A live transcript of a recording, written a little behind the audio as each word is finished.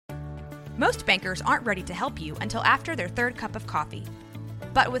Most bankers aren't ready to help you until after their third cup of coffee.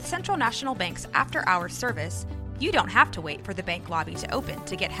 But with Central National Bank's after-hours service, you don't have to wait for the bank lobby to open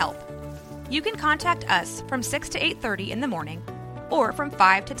to get help. You can contact us from 6 to 8:30 in the morning or from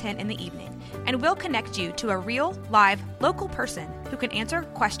 5 to 10 in the evening, and we'll connect you to a real, live, local person who can answer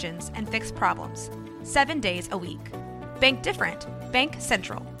questions and fix problems 7 days a week. Bank different. Bank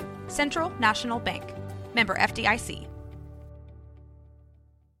Central. Central National Bank. Member FDIC.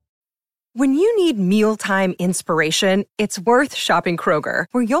 When you need mealtime inspiration, it's worth shopping Kroger,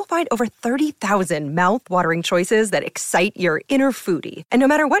 where you'll find over 30,000 mouth-watering choices that excite your inner foodie. And no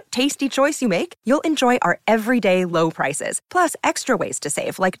matter what tasty choice you make, you'll enjoy our everyday low prices, plus extra ways to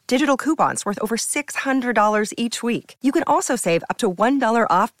save, like digital coupons worth over $600 each week. You can also save up to $1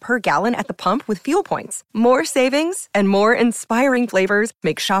 off per gallon at the pump with fuel points. More savings and more inspiring flavors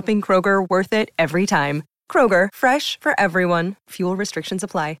make shopping Kroger worth it every time. Kroger, fresh for everyone. Fuel restrictions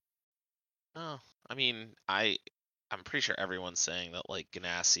apply. Oh, I mean, I'm pretty sure everyone's saying that like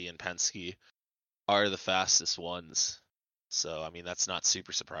Ganassi and Penske are the fastest ones. So, I mean, that's not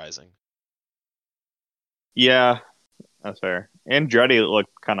super surprising. Yeah, that's fair. Andretti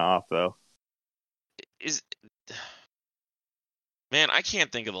looked kind of off though. Man, I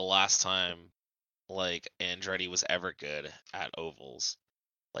can't think of the last time like Andretti was ever good at ovals.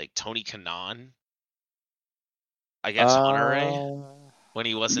 Like Tony Kanaan, I guess Honore, when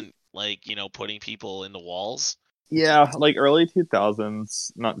he wasn't like, putting people in the walls. Yeah, like early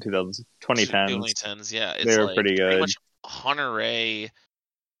 2000s, not 2000s, 2010s. 2010s, yeah. It's they were like pretty good. Pretty much Honore. I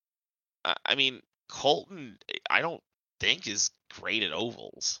mean, Colton, I don't think is great at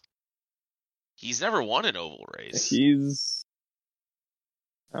ovals. He's never won an oval race.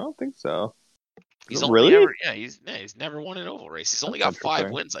 I don't think so. He's really? only ever, he's never won an oval race. He's only got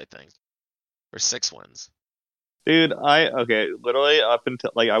 5 wins, I think, or 6 wins. Dude, literally up until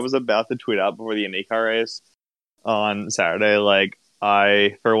I was about to tweet out before the IndyCar race on Saturday,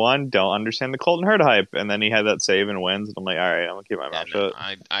 I, for one, don't understand the Colton Hurd hype, and then he had that save and wins, and I'm like, all right, I'm gonna keep my mouth shut.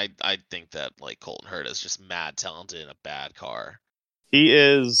 I think that Colton Hurd is just mad talented in a bad car.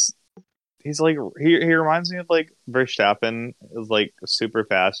 He's like he reminds me of Verstappen is super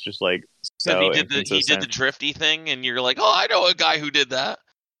fast, just so he did the drifty thing, and you're like, oh, I know a guy who did that.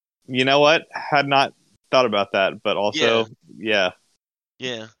 You know what? Had not thought about that, but also, yeah.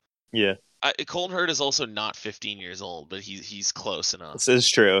 Colton Hurd is also not 15 years old, but he's close enough. This is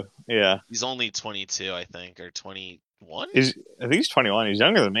true. Yeah, he's only 22, I think, or 21. I think he's 21. He's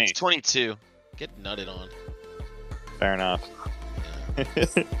younger than me. He's 22. Get nutted on. Fair enough. Yeah.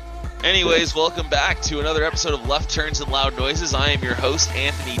 Anyways, welcome back to another episode of Left Turns and Loud Noises. I am your host,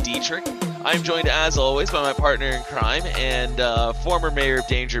 Anthony Dietrich. I'm joined, as always, by my partner in crime and former mayor of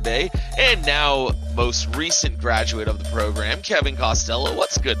Danger Bay, and now most recent graduate of the program, Kevin Costello.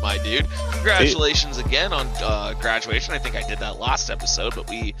 What's good, my dude? Congratulations again on graduation. I think I did that last episode, but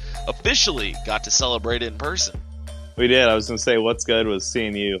we officially got to celebrate it in person. We did. I was going to say, what's good was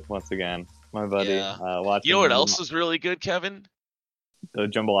seeing you once again, my buddy. Yeah. Watching you know what else was really good, Kevin? The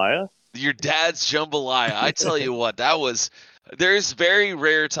jambalaya? Your dad's jambalaya. I tell you what, there's very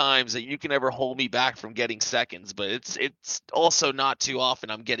rare times that you can ever hold me back from getting seconds, but it's also not too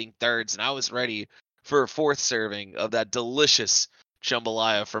often I'm getting thirds, and I was ready for a fourth serving of that delicious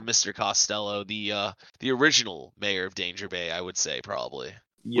jambalaya from Mr. Costello, the original mayor of Danger Bay, I would say, probably.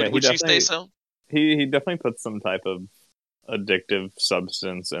 Yeah, would you say so? He definitely puts some type of addictive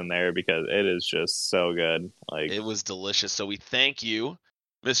substance in there because it is just so good. It was delicious. So we thank you,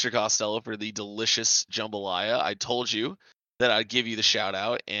 Mr. Costello, for the delicious jambalaya. I told you that I'd give you the shout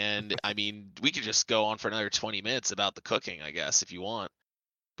out, and I mean, we could just go on for another 20 minutes about the cooking, I guess, if you want.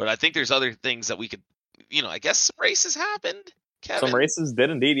 But I think there's other things that we could, I guess some races happened, Kevin. Some races did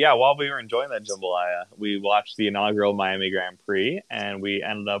indeed. Yeah, while we were enjoying that jambalaya, we watched the inaugural Miami Grand Prix, and we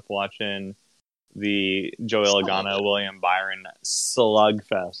ended up watching the Joey Logano, William Byron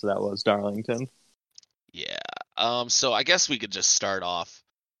slugfest that was Darlington. Yeah. So I guess we could just start off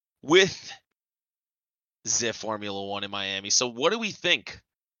with ZIF Formula One in Miami. So what do we think?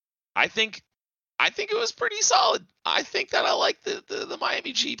 I think it was pretty solid. I think that I like the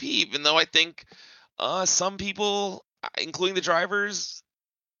Miami GP, even though I think some people, including the drivers,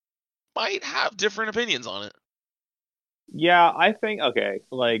 might have different opinions on it. Yeah, I think I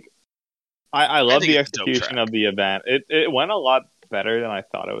love the execution of the event. It went a lot better than I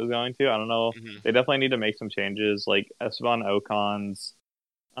thought it was going to. I don't know. Mm-hmm. They definitely need to make some changes. Esteban Ocon's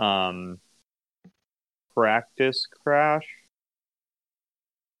practice crash,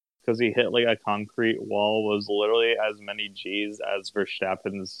 because he hit a concrete wall, was literally as many G's as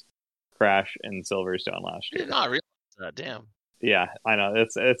Verstappen's crash in Silverstone last year. I did not realize that. Damn. Yeah, I know.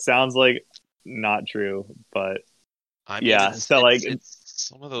 It sounds like not true, but I mean, yeah. So like, it's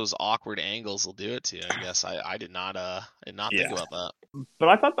some of those awkward angles will do it to you. I guess I did not think yeah. about that. But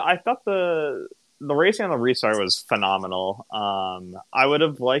I thought the racing on the restart was phenomenal. I would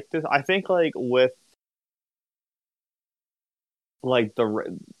have liked it. I think like with like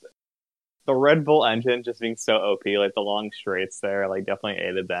the Red Bull engine just being so OP, like the long straights there, like definitely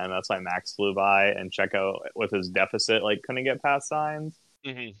aided them. That's why Max flew by, and Checo with his deficit like couldn't get past signs.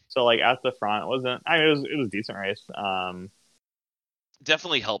 Hmm. So like at the front, it wasn't. I mean, it was a decent race.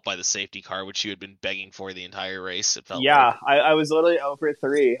 Definitely helped by the safety car, which you had been begging for the entire race. It felt like. Yeah, I was literally over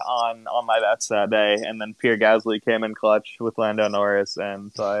 3 on my bets that day, and then Pierre Gasly came in clutch with Lando Norris,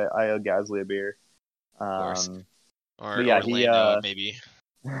 and so I owe Gasly a beer. Of course. But yeah, Or Lando, maybe.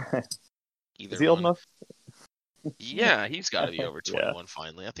 Either is he old one. enough? Yeah, he's got to be over Yeah. 21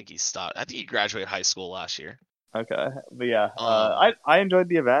 finally. I think he stopped. I think he graduated high school last year. Okay, but yeah, I enjoyed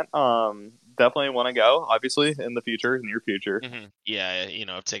the event. Definitely want to go. Obviously, in the future, near future. Yeah,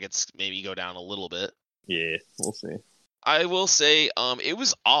 if tickets maybe go down a little bit. Yeah, we'll see. I will say, it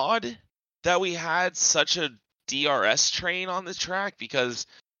was odd that we had such a DRS train on the track, because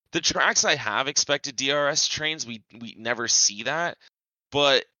the tracks I have expected DRS trains, we never see that.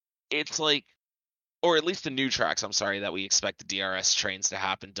 But it's like, or at least the new tracks, I'm sorry, that we expect the DRS trains to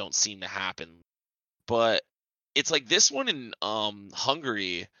happen don't seem to happen. But it's like this one in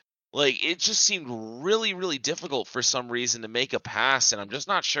Hungary, like it just seemed really, really difficult for some reason to make a pass, and I'm just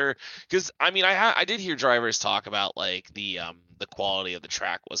not sure, because I mean I did hear drivers talk about like the quality of the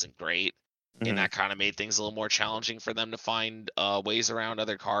track wasn't great, and that kind of made things a little more challenging for them to find ways around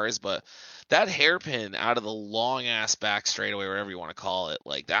other cars. But that hairpin out of the long ass back straightaway, whatever you want to call it,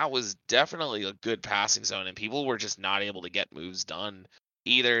 like that was definitely a good passing zone, and people were just not able to get moves done.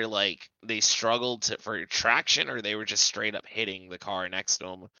 Either like they struggled for traction, or they were just straight up hitting the car next to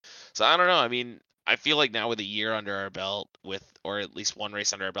them. So I don't know. I mean, I feel like now with a year under our belt, or at least one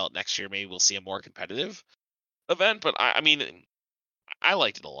race under our belt, next year maybe we'll see a more competitive event. But I mean, I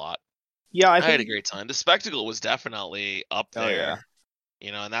liked it a lot. Yeah, I had a great time. The spectacle was definitely up there. Oh, yeah.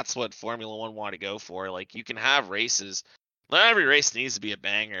 And that's what Formula One wanted to go for. Like, you can have races. Not every race needs to be a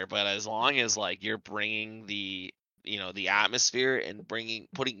banger, but as long as like you're bringing the atmosphere and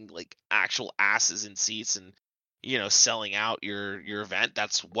putting like actual asses in seats, and selling out your event,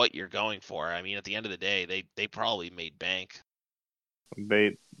 that's what you're going for. I mean, at the end of the day, they probably made bank.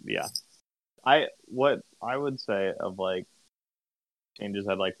 Yeah. What I would say of like changes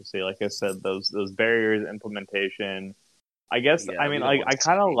I'd like to see, like I said, those barriers, implementation. I guess I mean like I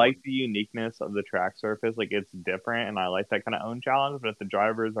kind of like the uniqueness of the track surface. Like it's different, and I like that kind of own challenge. But if the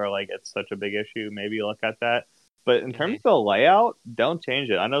drivers are like it's such a big issue, maybe look at that. But in terms of the layout, don't change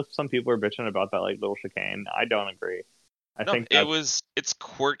it. I know some people are bitching about that like little chicane. I don't agree. I think it's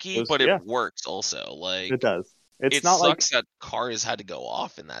quirky, but it works also. Like it does. It not sucks that cars had to go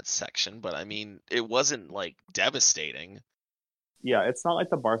off in that section, but I mean, it wasn't like devastating. Yeah, it's not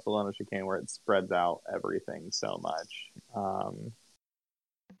like the Barcelona chicane where it spreads out everything so much.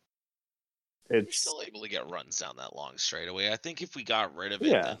 You're still able to get runs down that long straightaway. I think if we got rid of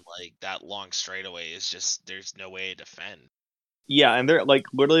it, then like that long straightaway is just, there's no way to defend. Yeah, and they're like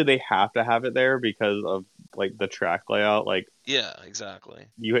literally they have to have it there because of like the track layout. Like yeah, exactly.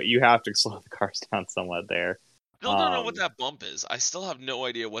 You have to slow the cars down somewhat there. Still don't know what that bump is. I still have no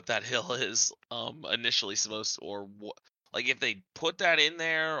idea what that hill is initially supposed to, or what, like if they put that in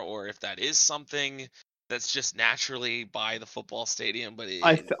there, or if that is something that's just naturally by the football stadium. But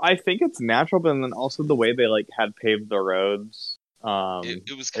I think it's natural, but then also the way they like had paved the roads.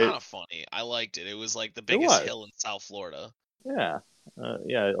 It was kind of funny. I liked it. It was like the biggest hill in South Florida. Yeah.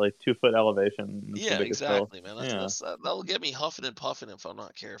 Yeah, like 2 foot elevation. Yeah, exactly, hill. Man. That'll get me huffing and puffing if I'm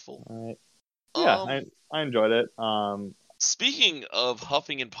not careful. All right. Yeah, I enjoyed it. Speaking of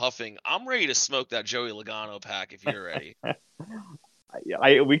huffing and puffing, I'm ready to smoke that Joey Logano pack if you're ready.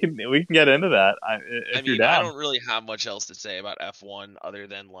 We can get into that. If you're down. I don't really have much else to say about F1 other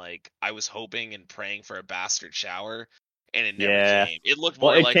than like I was hoping and praying for a bastard shower, and it never came. It looked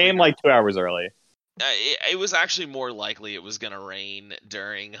more. Well, it came like 2 hours early. It was actually more likely it was going to rain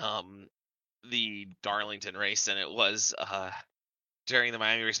during the Darlington race than it was during the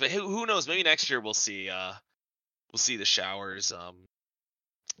Miami race. But who knows? Maybe next year we'll see the showers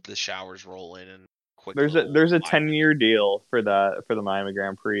roll in and quick. There's a 10-year deal for the Miami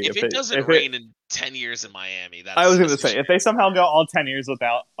Grand Prix. If it doesn't rain in 10 years in Miami, I was going to say if they somehow go all 10 years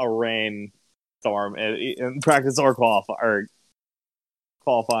without a rain storm in practice or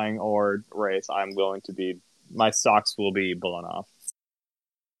qualifying or race, my socks will be blown off.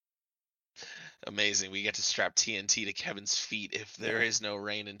 Amazing. We get to strap TNT to Kevin's feet if there is no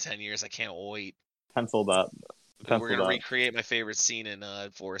rain in 10 years. I can't wait. Penciled up. We're gonna recreate my favorite scene in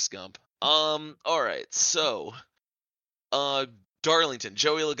Forrest Gump. All right. So, Darlington,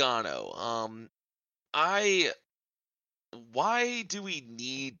 Joey Logano. Why do we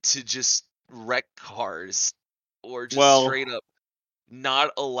need to just wreck cars or just straight up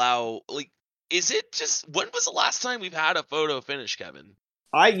not allow, like, is it just, when was the last time we've had a photo finish, Kevin?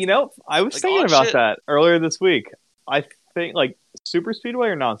 I was Like, thinking about that earlier this week. I think, like, super speedway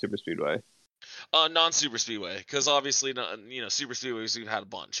or non-super speedway? Non-super speedway, because obviously, super speedways we've had a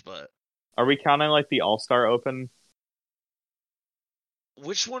bunch, but are we counting like the All-Star Open?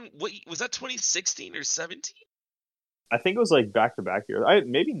 Which one? What was that? 2016 or 17? I think it was like back-to-back years.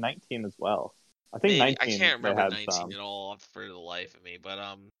 Maybe 19 as well. I think Maybe. 19. I can't remember 19 at all for the life of me. But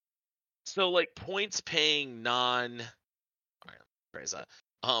so like points paying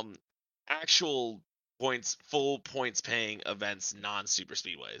actual points, full points paying events, non-super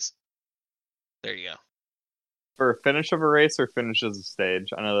speedways. There you go. For finish of a race or finish as a stage?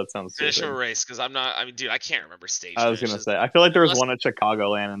 I know that sounds finish stupid. of a race, because dude, I can't remember stage. I was gonna say, I feel like there was one at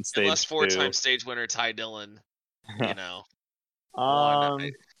Chicagoland in stage unless four-time stage winner Ty Dillon,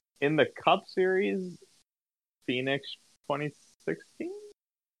 In the Cup Series, Phoenix 2016.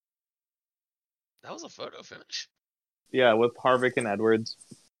 That was a photo finish. Yeah, with Harvick and Edwards.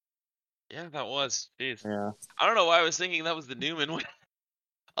 Yeah, that was. Jeez. Yeah. I don't know why I was thinking that was the Newman one.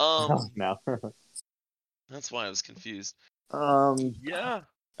 No. That's why I was confused. Yeah.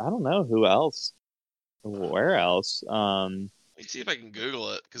 I don't know who else. Where else? Let me see if I can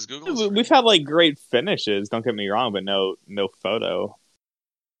Google it, because Google. We've had like great finishes. Don't get me wrong, but no photo.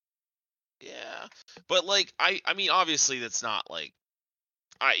 Yeah, but like I mean, obviously that's not like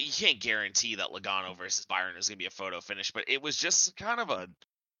you can't guarantee that Logano versus Byron is gonna be a photo finish, but it was just kind of a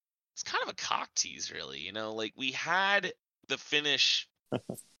cock tease, really. You know, like we had the finish,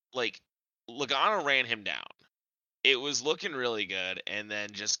 like Logano ran him down. It was looking really good, and then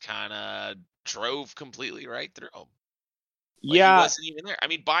just kind of drove completely right through him. Like, yeah, he wasn't even there. I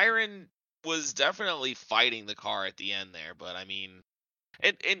mean, Byron was definitely fighting the car at the end there, but I mean,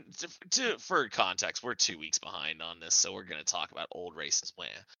 and for context, we're 2 weeks behind on this, so we're gonna talk about old races.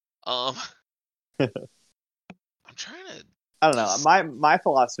 I'm trying to. I don't know. My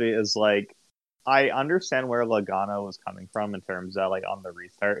philosophy is like, I understand where Logano was coming from in terms of like on the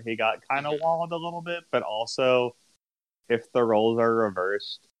restart he got kind of walled a little bit, but also if the roles are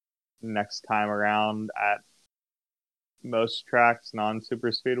reversed next time around at most tracks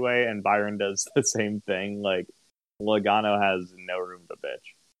non-super speedway and Byron does the same thing, like Logano has no room to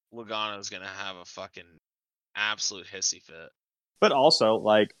bitch. Logano's gonna have a fucking absolute hissy fit. But also,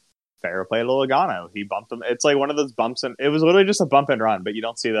 like, fair play to Logano. He bumped him. It's like one of those bumps, and it was literally just a bump and run, but you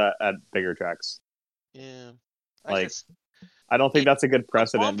don't see that at bigger tracks. Yeah. I don't think that's a good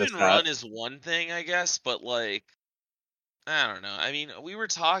precedent. Bump and run is one thing, I guess, but like, I don't know. I mean, we were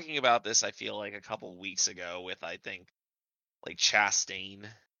talking about this, I feel like, a couple weeks ago with, I think, like Chastain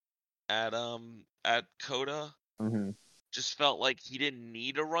at Coda. Mm-hmm. Just felt like he didn't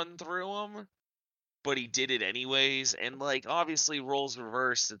need to run through him, but he did it anyways. And like, obviously, roles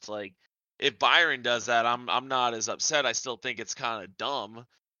reversed. It's like, if Byron does that, I'm not as upset. I still think it's kind of dumb,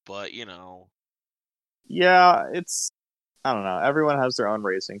 but you know. Yeah, I don't know. Everyone has their own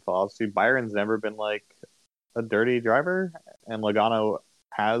racing philosophy. Byron's never been like a dirty driver, and Logano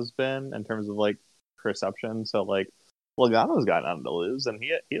has been in terms of like perception. So like, Logano's got nothing to lose, and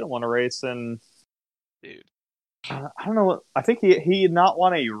he didn't want to race. And dude, I don't know. I think he did not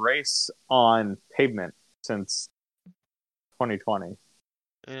want a race on pavement since 2020.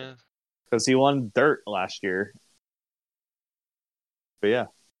 Yeah, because he won dirt last year. But yeah,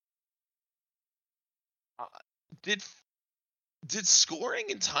 did scoring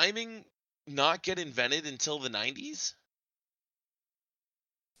and timing not get invented until the 90s?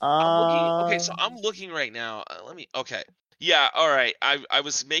 Okay, so I'm looking right now. Okay. Yeah, all right. I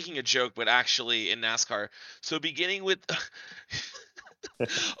was making a joke, but actually in NASCAR. So beginning with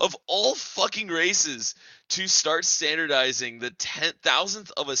of all fucking races to start standardizing the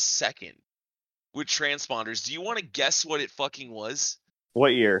 10,000th of a second with transponders, do you want to guess what it fucking was? What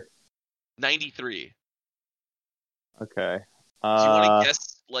year? 93. Okay. Do you want to guess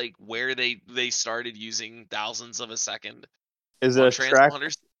like where they started using thousandths of a second? Is it a track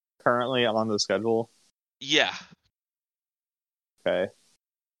currently on the schedule? Yeah. Okay.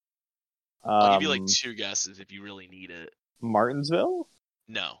 I'll give you like two guesses if you really need it. Martinsville?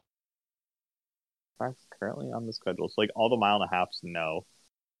 No. Tracks currently on the schedule. So like all the mile and a halves, no.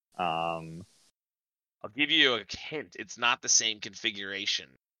 I'll give you a hint. It's not the same configuration.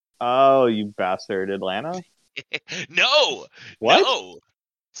 Oh, you bastard, Atlanta. No, What? no,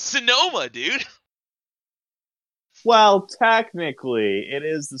 Sonoma, dude. Well, technically, it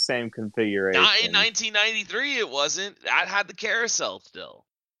is the same configuration. Not in 1993. It wasn't. That had the carousel still.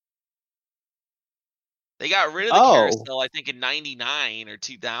 They got rid of the carousel, I think, in 99 or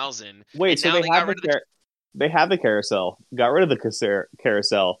 2000. Wait, so they have the carousel, got rid of the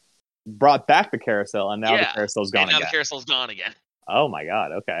carousel, brought back the carousel, and now the carousel's gone again. Now the carousel's gone again. Oh my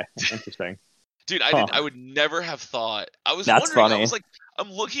god, okay. Interesting. Dude, I would never have thought. I was That's wondering, funny. I was like,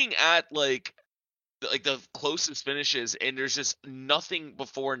 I'm looking at like the closest finishes, and there's just nothing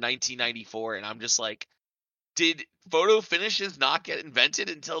before 1994, and I'm just like, did photo finishes not get invented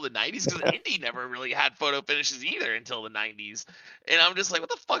until the 90s? Because Indy never really had photo finishes either until the 90s. And I'm just like, what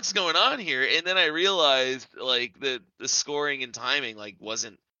the fuck's going on here? And then I realized like the scoring and timing like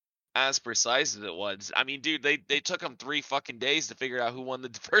wasn't as precise as it was. I mean, dude, they took them 3 fucking days to figure out who won the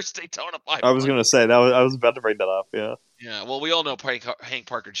first Daytona 500. I was gonna say that. I was about to bring that up. Yeah. Yeah. Well, we all know Hank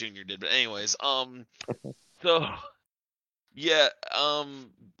Parker Jr. did, but anyways, so yeah,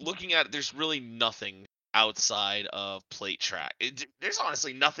 looking at it, there's really nothing outside of plate track. There's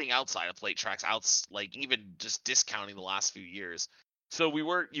honestly nothing outside of plate tracks, like even just discounting the last few years. So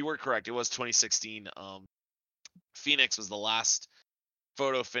you were correct. It was 2016. Phoenix was the last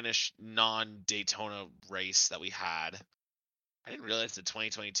photo finish non-Daytona race that we had. I didn't realize the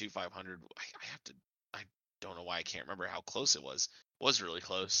 2022 500. I don't know why I can't remember how close it was. It was really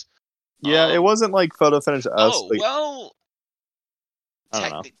close. Yeah, it wasn't like photo finish us. Oh, like, well,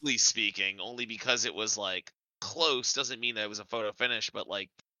 technically speaking, only because it was like close doesn't mean that it was a photo finish, but like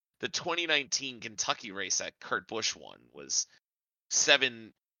the 2019 Kentucky race that Kurt Busch won was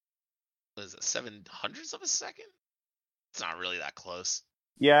 7 hundredths of a second. It's not really that close.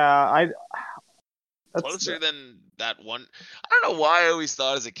 Yeah, closer than that one. I don't know why I always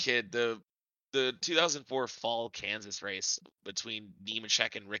thought as a kid the 2004 fall Kansas race between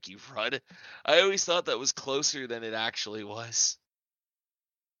Nemechek and Ricky Rudd, I always thought that was closer than it actually was.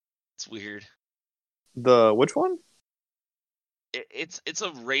 It's weird. Which one? It's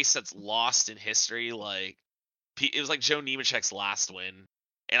a race that's lost in history. Like it was like Joe Nemechek's last win,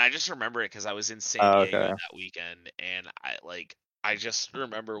 and I just remember it because I was in San Diego that weekend, and I just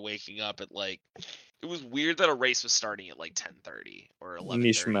remember waking up at like it was weird that a race was starting at like 10:30 or 11:30.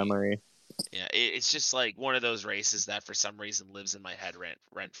 Niche memory. Yeah, it's just like one of those races that for some reason lives in my head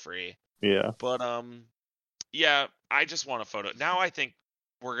rent free. Yeah. But yeah, I just want a photo. Now I think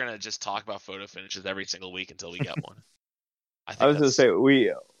we're gonna just talk about photo finishes every single week until we get one. I was gonna say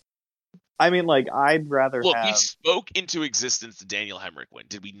I mean, like, I'd rather look. We spoke into existence the Daniel Hemrick win,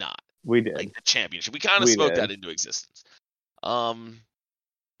 did we not? We did. Like the championship. We kind of spoke that into existence.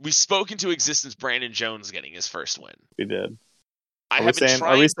 We spoke into existence Brandon Jones getting his first win. We did. Are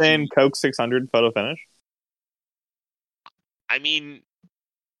we saying Coke 600 photo finish? I mean,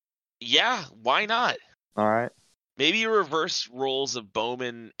 yeah, why not? All right. Maybe reverse roles of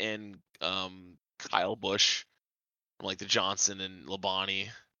Bowman and Kyle Busch, like the Johnson and Labonte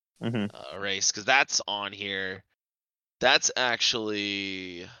race, because that's on here. That's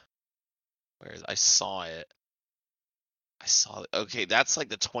actually I saw it. Okay, that's like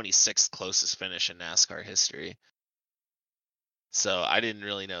the 26th closest finish in NASCAR history. So I didn't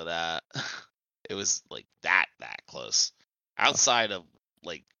really know that. It was like that close. Outside of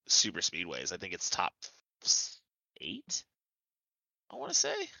like super speedways, I think it's top 8. I want to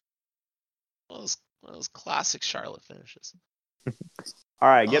say one of those classic Charlotte finishes. All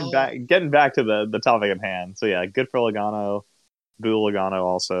right, getting back to the topic at hand. So yeah, good for Logano, boo Logano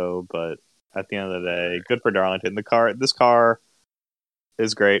also, but at the end of the day, good for Darlington. This car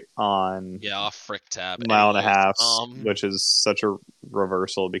is great on off frick tab mile and a half, which is such a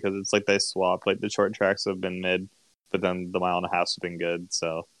reversal because it's like they swapped. Like the short tracks have been mid, but then the mile and a half's been good.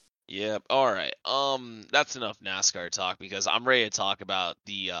 So yep. All right. That's enough NASCAR talk because I'm ready to talk about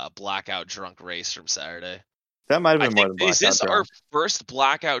the blackout drunk race from Saturday. That might have been more than blackout. Is this drunk. our first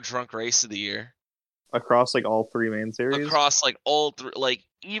blackout drunk race of the year? Across like all 3 main series? Across like all 3, like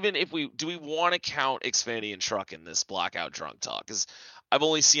even if we want to count Xfinity and Truck in this blackout drunk talk? Because I've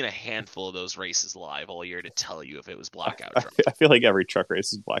only seen a handful of those races live all year to tell you if it was blackout drunk. I feel like every truck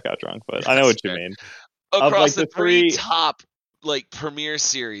race is blackout drunk, but I know what you mean. Across the 3 top like premier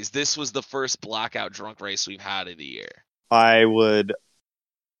series, this was the first blackout drunk race we've had of the year. I would.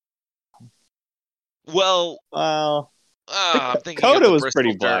 Well, I'm thinking Coda was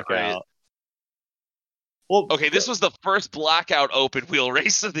pretty blackout. Well, okay, this was the first blackout open wheel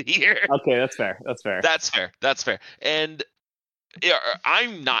race of the year. Okay, that's fair. That's fair. And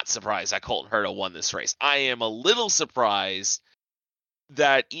I'm not surprised that Colton Herta won this race. I am a little surprised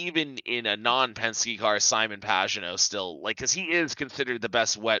that even in a non-Penske car, Simon Pagenaud still, like, because he is considered the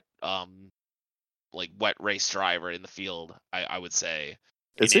best wet race driver in the field, I would say,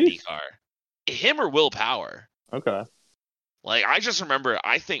 in Is he? IndyCar. Him or Will Power. Okay. Like, I just remember,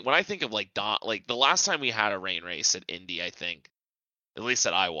 when I think of like the last time we had a rain race at Indy, I think, at least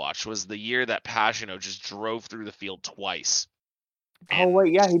that I watched, was the year that Pagenaud just drove through the field twice. Oh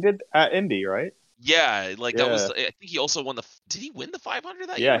wait, yeah, he did at Indy, right? Yeah, like that was. Yeah. I think he also won the. Did he win the 500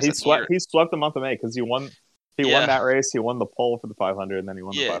 that year? Yeah, he swept the month of May because he won that race. He won the pole for the 500, and then he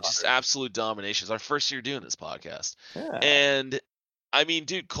won the 500. Just absolute domination. It's our first year doing this podcast. Yeah. And I mean,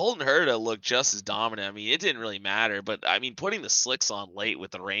 dude, Colton Herta looked just as dominant. I mean, it didn't really matter, but I mean, putting the slicks on late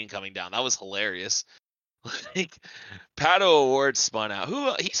with the rain coming down, that was hilarious. Like, Pato O'Ward spun out.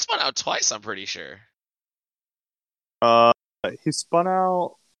 He spun out twice, I'm pretty sure. He spun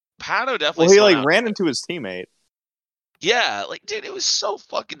out. Pato definitely. Well, he ran into his teammate. Yeah, like, dude, it was so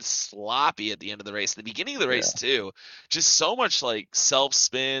fucking sloppy at the end of the race. The beginning of the race too, just so much like self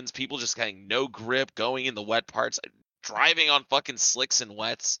spins, people just getting no grip, going in the wet parts, driving on fucking slicks and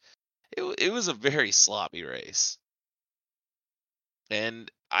wets. It was a very sloppy race.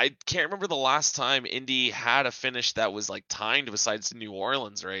 And I can't remember the last time Indy had a finish that was like timed besides the New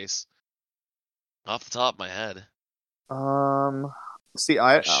Orleans race. Off the top of my head. See,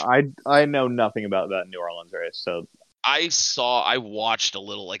 I know nothing about that New Orleans race, so I watched a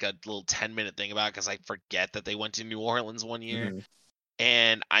little 10-minute thing about it because I forget that they went to New Orleans one year. Mm-hmm.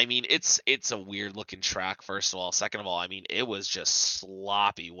 And I mean, it's a weird looking track, first of all. Second of all, I mean, it was just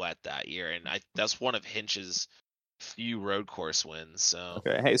sloppy wet that year, and that's one of Hinch's few road course wins. So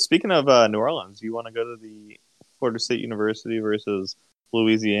okay, hey, speaking of New Orleans, you want to go to the Florida State University versus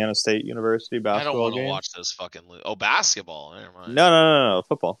Louisiana State University basketball game? I don't want to watch those fucking basketball. Never mind. No,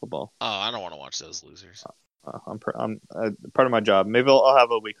 football. Oh, I don't want to watch those losers. I'm part of my job. Maybe I'll have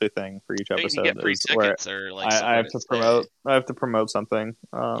a weekly thing for each episode. You get free tickets or like I have to promote. I have to promote something.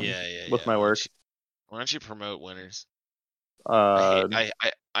 With my work. Why don't you promote winners? I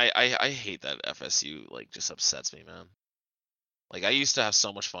hate that FSU like just upsets me, man. Like, I used to have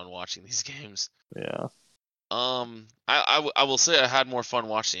so much fun watching these games. Yeah. I will say I had more fun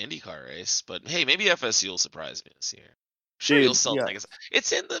watching the IndyCar race, but hey, maybe FSU will surprise me this year. Sure, you'll sell tickets.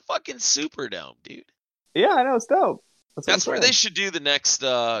 It's in the fucking Superdome, dude. Yeah, I know, it's dope. That's where they should do the next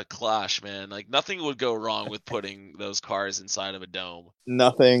Clash, man. Like, nothing would go wrong with putting those cars inside of a dome.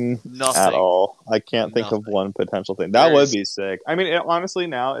 Nothing at all. I can't think of one potential thing. That would be sick. I mean, honestly,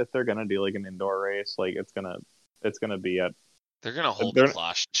 now if they're gonna do like an indoor race, like it's gonna be at. They're gonna hold the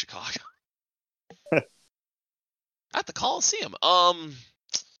Clash in Chicago. At the Coliseum.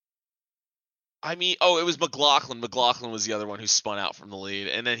 I mean, it was McLaughlin. McLaughlin was the other one who spun out from the lead,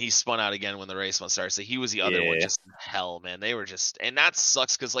 and then he spun out again when the race started. So he was the other one just in hell, man. They were just, and that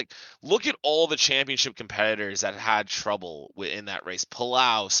sucks because, like, look at all the championship competitors that had trouble in that race.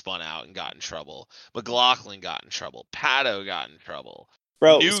 Palau spun out and got in trouble. McLaughlin got in trouble. Pato got in trouble.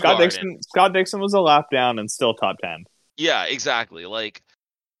 Bro, Scott Dixon was a lap down and still top 10. Yeah, exactly. Like,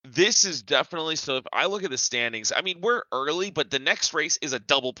 this is definitely, so if I look at the standings, I mean, we're early, but the next race is a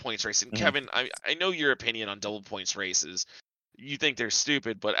double points race. And Kevin, I know your opinion on double points races. You think they're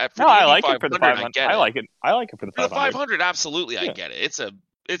stupid, but I like it for the 500. I like it for the 500. For the 500, absolutely, I get it.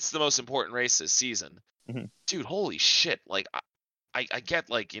 It's the most important race this season. Mm-hmm. Dude, holy shit. Like, I get,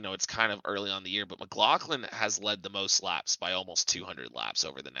 like, you know, it's kind of early on the year, but McLaughlin has led the most laps by almost 200 laps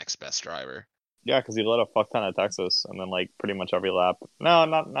over the next best driver. Yeah, because he led a fuck ton at Texas, and then like pretty much every lap. No,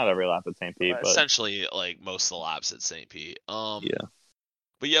 not every lap at St. Pete, but essentially like most of the laps at St. Pete. Yeah.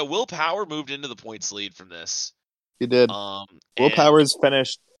 But yeah, Will Power moved into the points lead from this. He did. Will Power's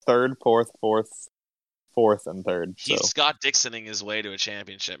finished third, fourth, and third. He's Scott Dixoning his way to a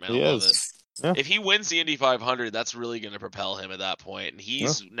championship, man. I love it. Yeah. If he wins the Indy 500, that's really going to propel him at that point, and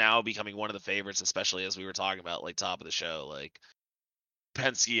he's now becoming one of the favorites, especially as we were talking about, like top of the show, like.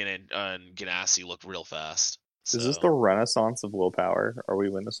 Penske and Ganassi look real fast. So. Is this the renaissance of Will Power? Are we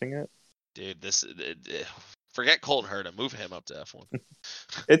witnessing it? Dude, forget Colton Herta. Move him up to F1.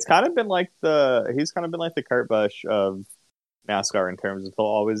 He's kind of been like the Kurt Busch of NASCAR in terms of he'll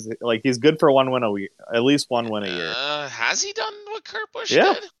always, like, he's good for one win a week, at least one win a year. Has he done what Kurt Busch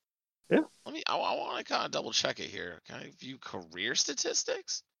did? Yeah. I want to kind of double check it here. Can I view career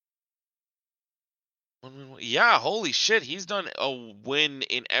statistics? Yeah, holy shit, he's done a win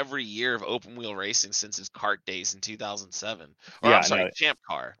in every year of open wheel racing since his kart days in 2007. I'm sorry, Champ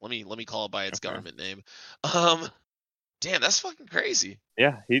Car. Let me call it by its government name. Damn, that's fucking crazy.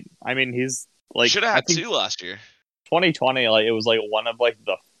 Yeah, he's like should have had two last year. 2020, like it was like one of like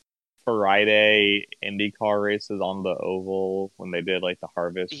the Friday IndyCar races on the oval when they did like the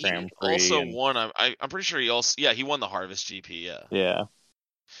Harvest He Grand Prix. also and, won. I'm pretty sure he won the Harvest GP. Yeah. yeah.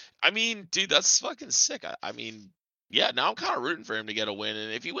 I mean, dude, that's fucking sick. I mean, yeah, now I'm kind of rooting for him to get a win,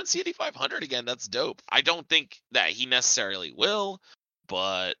 and if he wins the Indy 500 again, that's dope. I don't think that he necessarily will,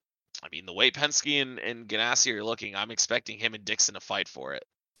 but I mean, the way Penske and Ganassi are looking, I'm expecting him and Dixon to fight for it.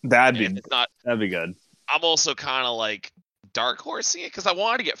 That'd And if it's not, be good. I'm also kind of like dark horsing it because I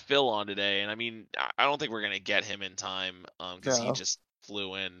wanted to get Phil on today, and I mean, I don't think we're gonna get him in time because he No. just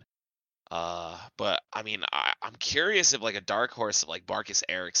flew in. But I mean, I'm curious if like a dark horse of like Marcus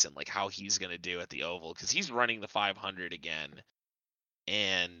Ericsson, like how he's gonna do at the Oval because he's running the 500 again,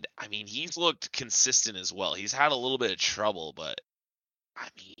 and I mean he's looked consistent as well. He's had a little bit of trouble, but I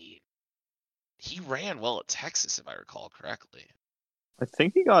mean he ran well at Texas if I recall correctly. I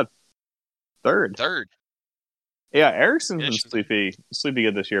think he got third. Yeah, Ericsson's been sleepy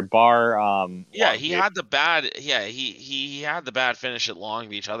good this year. Bar yeah, he had the bad he had the bad finish at Long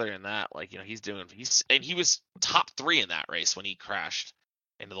Beach. Other than that, like, you know, he was top 3 in that race when he crashed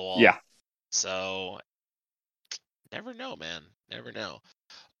into the wall. Yeah. So never know, man. Never know.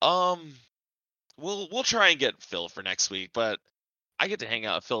 We'll try and get Phil for next week, but I get to hang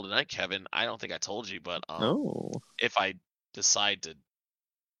out with Phil tonight, Kevin. I don't think I told you, but if I decide to,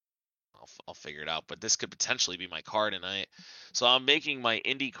 I'll figure it out. But this could potentially be my car tonight. So I'm making my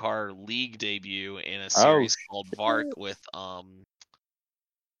IndyCar League debut in a series called VARC with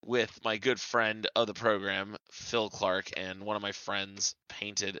my good friend of the program, Phil Clark, and one of my friends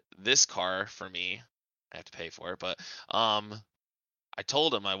painted this car for me. I have to pay for it, but I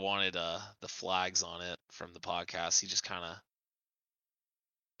told him I wanted the flags on it from the podcast. He just kind of,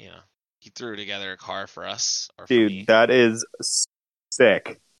 you know, he threw together a car for us. Or for me. That is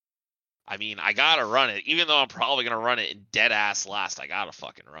sick. I mean, I gotta run it, even though I'm probably gonna run it in dead ass last. I gotta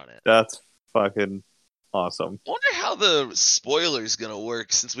fucking run it. That's fucking awesome. I wonder how the spoiler's gonna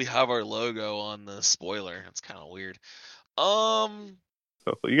work since we have our logo on the spoiler. It's kind of weird.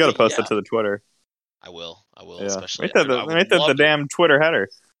 You gotta post it to the Twitter. I will. Yeah. Especially make that the damn Twitter header.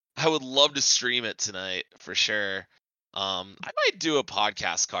 I would love to stream it tonight for sure. I might do a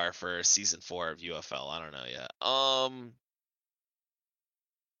podcast car for season 4 of UFL. I don't know yet.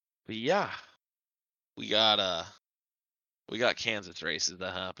 But yeah, we got Kansas races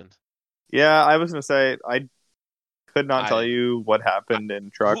that happened. Yeah, I was gonna say I could not tell you what happened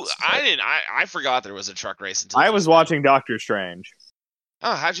in trucks. I forgot there was a truck race until I was watching Doctor Strange.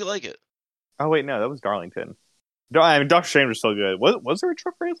 Oh, how'd you like it? Oh wait, no, that was Darlington. I mean, Doctor Strange was still good. Was there a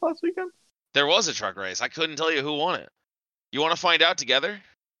truck race last weekend? There was a truck race. I couldn't tell you who won it. You want to find out together?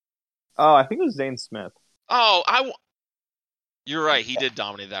 Oh, I think it was Zane Smith. Oh, you're right. He did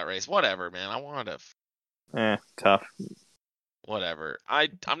dominate that race. Whatever, man. I wanted to. Tough. Whatever. I'm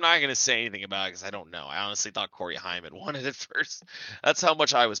not going to say anything about it because I don't know. I honestly thought Corey Hyman won it at first. That's how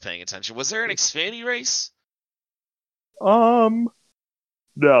much I was paying attention. Was there an Xfinity race? No.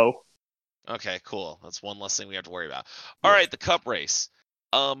 Okay, cool. That's one less thing we have to worry about. All right, the Cup race.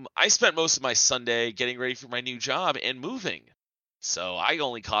 I spent most of my Sunday getting ready for my new job and moving. So I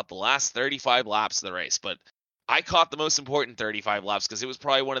only caught the last 35 laps of the race, but I caught the most important 35 laps because it was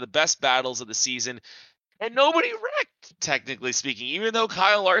probably one of the best battles of the season. And nobody wrecked, technically speaking, even though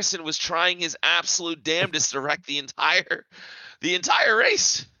Kyle Larson was trying his absolute damnedest to wreck the entire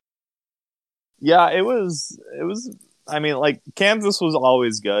race. Yeah, it was I mean, like, Kansas was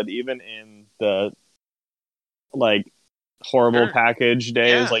always good, even in the like horrible package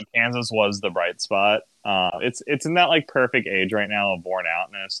days. Yeah. Like, Kansas was the bright spot. It's in that like perfect age right now of worn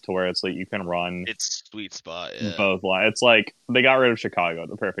outness to where it's like you can run. It's sweet spot. Yeah. Both lines. It's like they got rid of Chicago at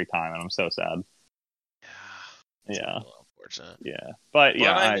the perfect time, and I'm so sad. Yeah. Unfortunate. Yeah, but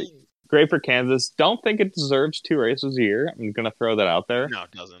yeah, great for Kansas. Don't think it deserves 2 races a year. I'm gonna throw that out there. No,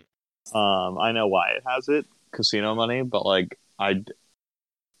 it doesn't. I know why it has it, casino money, but like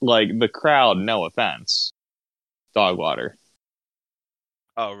the crowd. No offense, dog water.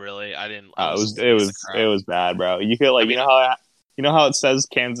 Oh really? I didn't. It was bad, bro. You could you know how it says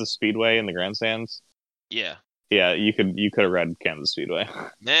Kansas Speedway in the grandstands. Yeah. Yeah, you could have read Kansas Speedway.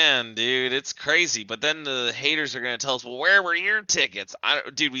 Man, dude, it's crazy. But then the haters are gonna tell us, well, where were your tickets?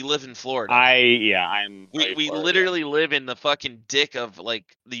 Dude, we live in Florida. We literally live in the fucking dick of like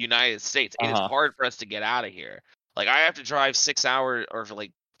the United States. It is hard for us to get out of here. Like I have to drive 6 hours or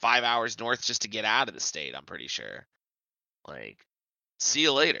like 5 hours north just to get out of the state. I'm pretty sure. Like, see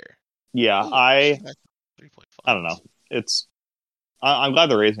you later. Yeah, ooh, I don't know. I'm glad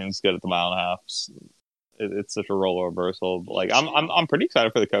the racing's good at the mile and a half. It's such a role reversal. But like I'm pretty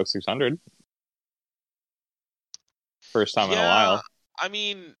excited for the Coke 600. First time in a while. I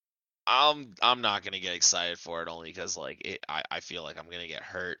mean, I'm not gonna get excited for it only because like I feel like I'm gonna get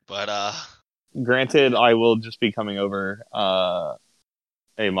hurt. But Granted, I will just be coming over a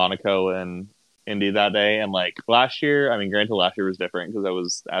Monaco and Indy that day, and like last year, I mean, granted, last year was different because I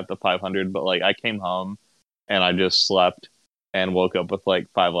was at the 500, but like I came home and I just slept and woke up with like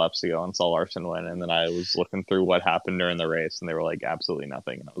 5 laps to go and saw Larson win, and then I was looking through what happened during the race, and they were like absolutely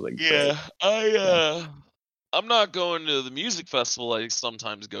nothing, and I was like, yeah, great. I'm not going to the music festival I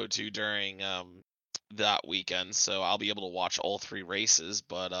sometimes go to during that weekend, so I'll be able to watch all 3 races.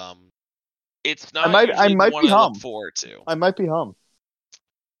 But it's not I usually might the one be I home. look forward to. I might be home.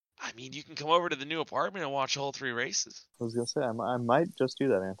 I mean, you can come over to the new apartment and watch all 3 races. I was gonna say I might just do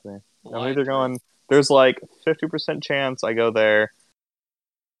that, Anthony. I'm Line either through. going. There's like 50% chance I go there,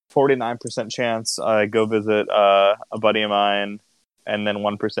 49% chance I go visit a buddy of mine, and then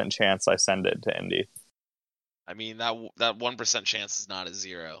 1% chance I send it to Indy. I mean, that 1% chance is not a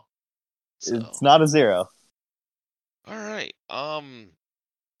 0. So. It's not a 0. All right.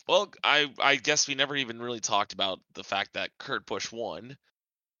 Well, I guess we never even really talked about the fact that Kurt Busch won.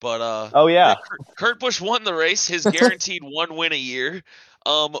 But oh yeah, Kurt Busch won the race. His guaranteed 1 win a year.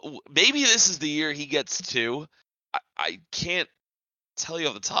 Maybe this is the year he gets 2. I can't tell you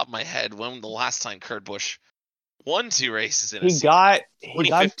off the top of my head when the last time Kurt Busch won 2 races in a season. He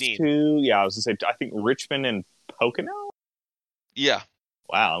got 2. Yeah, I was gonna say I think Richmond and Pocono. Yeah.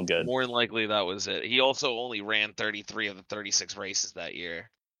 Wow, I'm good. More than likely that was it. He also only ran 33 of the 36 races that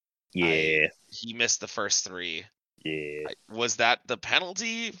year. Yeah. He missed the first 3. Yeah. Was that the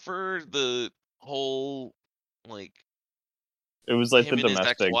penalty for the whole, like... It was like the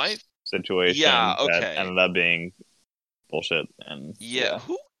domestic situation that ended up being bullshit. And yeah.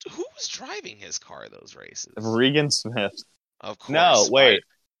 Who was driving his car those races? Regan Smith. Of course. No, wait.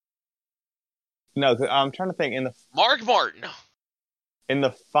 No, I'm trying to think. Mark Martin. In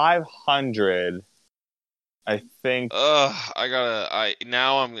the 500, I think. I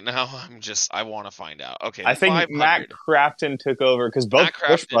want to find out. Okay. I think 500. Matt Crafton took over because both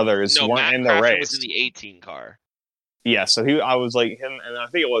Busch brothers weren't Matt in the Crafton race. Was in the 18 car. Yeah, so I was like him, and I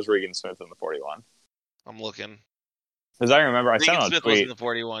think it was Regan Smith in the 41. I'm looking. Because I remember I sent out a Smith tweet. Was in the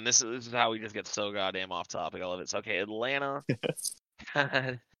 41. This is how we just get so goddamn off topic. I love it. So, okay, Atlanta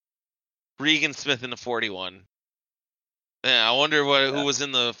had Regan Smith in the 41. Yeah, I wonder who was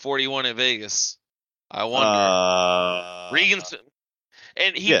in the 41 at Vegas. I wonder. Regan Smith.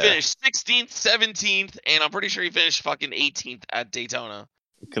 And he finished 16th, 17th, and I'm pretty sure he finished fucking 18th at Daytona.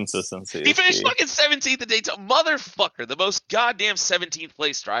 Consistency. He finished fucking 17th at Daytona. Motherfucker, the most goddamn 17th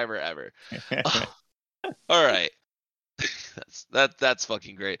place driver ever. All right. That's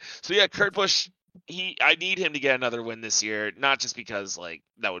fucking great. So yeah, Kurt Busch, I need him to get another win this year, not just because like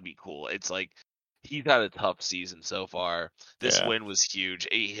that would be cool. It's like he's had a tough season so far. This win was huge.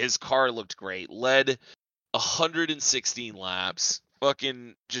 His car looked great. Led 116 laps.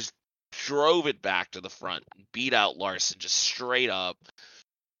 Fucking just drove it back to the front. Beat out Larson just straight up.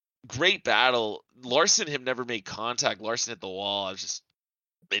 Great battle. Larson him never made contact. Larson hit the wall.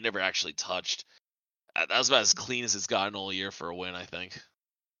 They never actually touched. That was about as clean as it's gotten all year for a win, I think.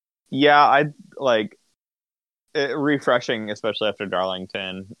 Yeah, I like it, refreshing, especially after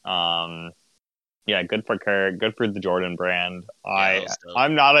Darlington. Yeah, good for Kurt. Good for the Jordan brand.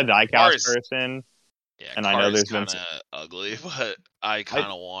 I'm not a diecast person. Yeah, and I know there's been ugly, but I kind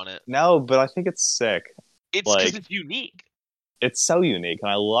of want it. No, but I think it's sick. It's because it's unique. It's so unique, and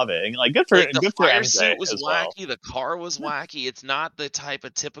I love it. And like, good for the fire suit was wacky. Well. The car was wacky. It's not the type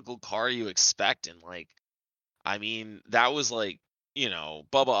of typical car you expect. And like, I mean, that was like,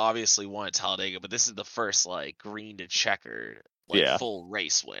 Bubba obviously won at Talladega, but this is the first like green to checker full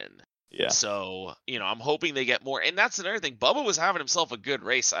race win. Yeah. So, I'm hoping they get more. And that's another thing. Bubba was having himself a good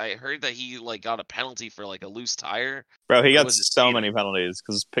race. I heard that he like got a penalty for like a loose tire. Bro, he got so many penalties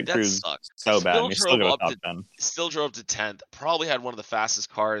because pit crew's so bad. And he still got top 10. Still drove to 10th. Probably had one of the fastest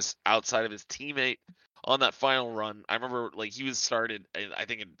cars outside of his teammate on that final run. I remember like he was started, I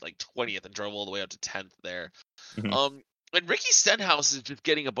think in like 20th and drove all the way up to 10th there. Mm-hmm. And Ricky Stenhouse is just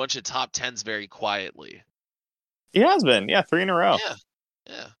getting a bunch of top 10s very quietly. He has been. Yeah, 3 in a row.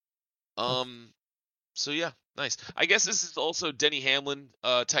 Yeah. So yeah, nice. I guess this is also Denny Hamlin,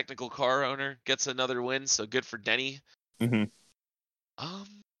 technical car owner, gets another win. So good for Denny. Mm-hmm.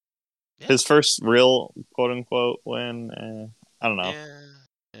 Yeah. His first real quote unquote win. I don't know.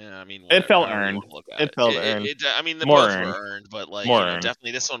 Yeah. I mean, it felt earned. It felt earned. I mean, both were earned, but like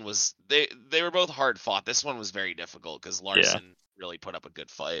definitely this one was. They were both hard fought. This one was very difficult because Larson really put up a good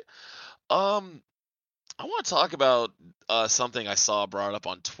fight. I want to talk about something I saw brought up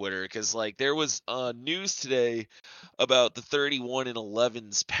on Twitter because like there was news today about the 31 and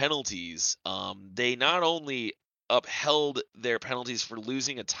 11's penalties. They not only upheld their penalties for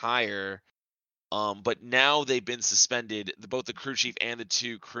losing a tire, but now they've been suspended, both the crew chief and the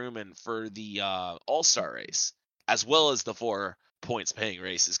two crewmen, for the All-Star race, as well as the 4 points paying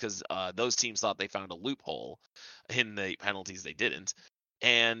races, because those teams thought they found a loophole in the penalties. They didn't.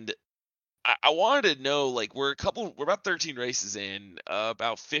 And I wanted to know, like, we're about 13 races in,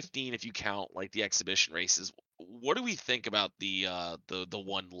 about 15 if you count like the exhibition races. What do we think about the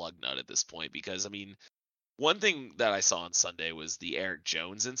one lug nut at this point? Because I mean, one thing that I saw on Sunday was the Eric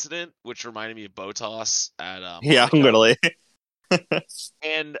Jones incident, which reminded me of Botas at Yeah, Monaco. literally.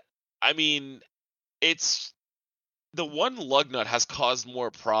 And I mean, it's the one lug nut has caused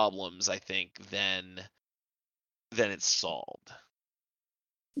more problems, I think, than it's solved.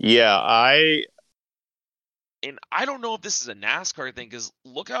 Yeah, And I don't know if this is a NASCAR thing, because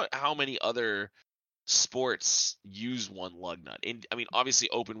look at how many other sports use one lug nut. And I mean, obviously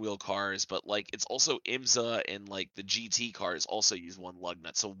open wheel cars, but like it's also IMSA and like the GT cars also use one lug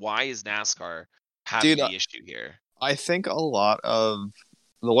nut. So why is NASCAR having Dude, the issue here? I think a lot of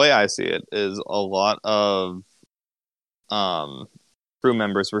the way I see it is a lot of um crew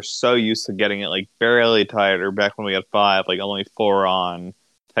members were so used to getting it like barely tight, or back when we had 5, like only 4 on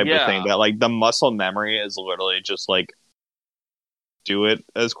type of thing, Yeah. that like the muscle memory is literally just like do it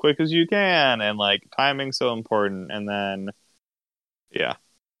as quick as you can, and like timing's so important. And then yeah.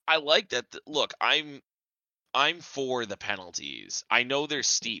 I like that. Look, I'm for the penalties. I know they're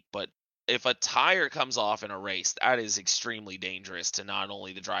steep, but if a tire comes off in a race, that is extremely dangerous to not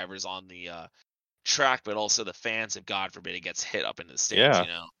only the drivers on the track, but also the fans if God forbid it gets hit up into the stands, Yeah. you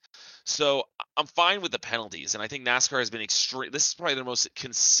know. So I'm fine with the penalties, and I think NASCAR has been extreme. This is probably the most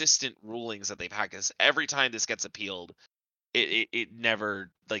consistent rulings that they've had, because every time this gets appealed, it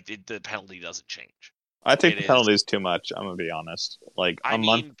never, like, the penalty doesn't change. I think It the is. penalty is too much, I'm gonna be honest. Like I a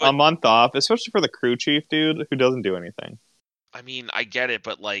mean, a but month off, especially for the crew chief dude who doesn't do anything. I mean, I get it,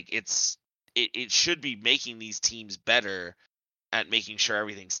 but like it should be making these teams better at making sure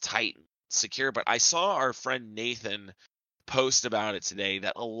everything's tight and secure. But I saw our friend Nathan post about it today,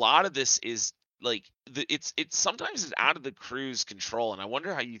 that a lot of this is like it's sometimes it's out of the crew's control, and I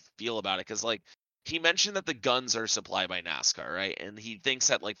wonder how you feel about it, because like he mentioned that the guns are supplied by NASCAR, right? And he thinks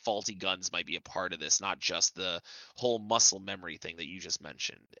that like faulty guns might be a part of this, not just the whole muscle memory thing that you just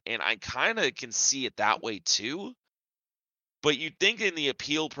mentioned. And I kind of can see it that way too. But you'd think in the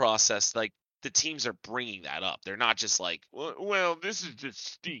appeal process, like, the teams are bringing that up. They're not just like, well, this is just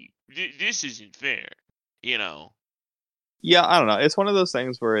steep. This isn't fair, you know? Yeah, I don't know. It's one of those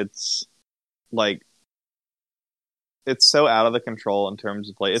things where it's like it's so out of the control in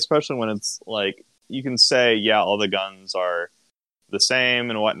terms of like, especially when it's like you can say, yeah, all the guns are the same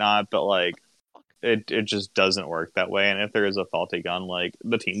and whatnot, but like it just doesn't work that way. And if there is a faulty gun, like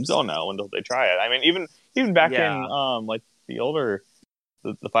the teams don't know until they try it. I mean, even back in like the older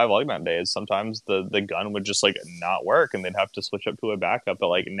the 5 Augment days, sometimes the gun would just like not work and they'd have to switch up to a backup. But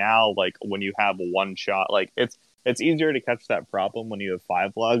like now, like when you have one shot, like it's easier to catch that problem when you have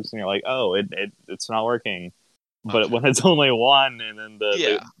 5 lugs and you're like, oh, it's not working. But Okay. when it's only one, and then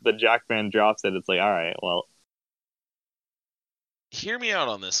Yeah. the jack man drops it, it's like, all right, well, Hear me out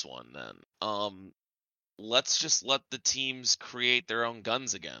on this one then. Let's just let the teams create their own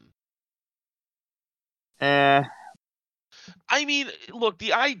guns again. eh. I mean, look,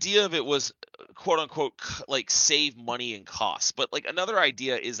 the idea of it was quote unquote like save money and costs, but like another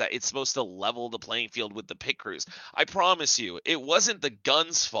idea is that it's supposed to level the playing field with the pit crews. I promise you, it wasn't the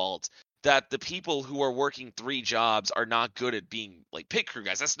gun's fault that the people who are working 3 jobs are not good at being like pit crew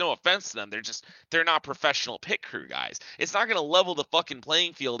guys. That's no offense to them. They're not professional pit crew guys. It's not going to level the fucking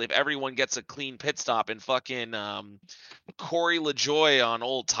playing field if everyone gets a clean pit stop and fucking Corey LaJoy on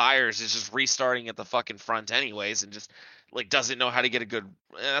old tires is just restarting at the fucking front anyways, and just like doesn't know how to get a good.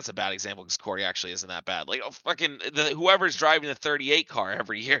 That's a bad example because Corey actually isn't that bad. Like, oh, fucking whoever's driving the 38 car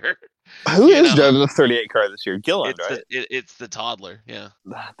every year. Who You is know, driving the 38 car this year? Gilland, it's right? it's the toddler. Yeah.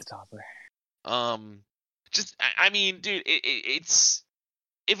 The toddler. Just I mean, dude, it's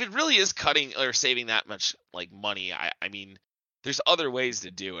if it really is cutting or saving that much like money, I mean, there's other ways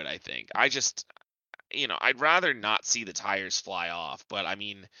to do it. I think I just I'd rather not see the tires fly off. But I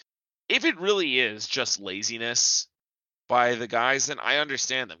mean, if it really is just laziness by the guys, then I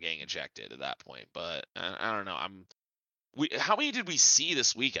understand them getting ejected at that point. But I don't know. How many did we see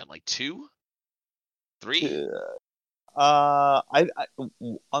this weekend? Like 2, 3? I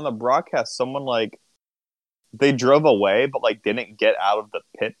on the broadcast, someone like they drove away, but like didn't get out of the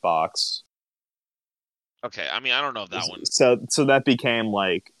pit box. Okay, I mean, I don't know if that one. So that became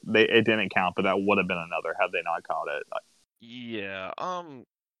like it didn't count, but that would have been another had they not caught it. Yeah.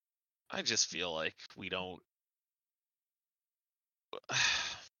 I just feel like we don't.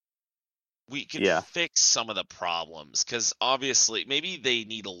 We could Yeah. fix some of the problems because obviously maybe they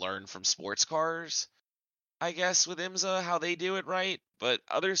need to learn from sports cars. I guess with IMSA how they do it right, but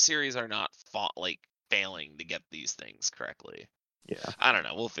other series are not failing to get these things correctly. Yeah. I don't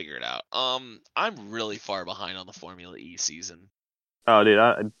know. We'll figure it out. I'm really far behind on the Formula E season. Oh, dude,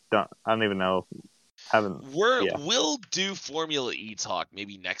 I don't even know. Yeah. We'll do Formula E talk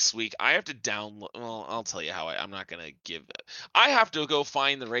maybe next week. I have to download. Well, I'll tell you how I'm not gonna give it. I have to go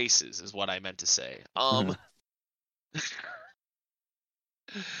find the races, is what I meant to say.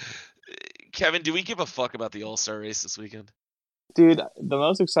 Kevin, do we give a fuck about the All-Star race this weekend? Dude, the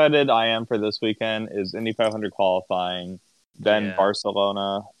most excited I am for this weekend is Indy 500 qualifying, then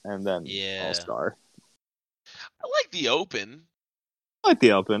Barcelona, and then All-Star. I like the Open. I like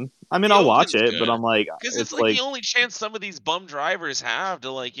the Open. I mean, I'll watch it, but I'm like, because it's like the only chance some of these bum drivers have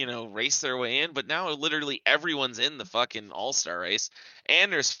to race their way in. But now literally everyone's in the fucking All-Star race,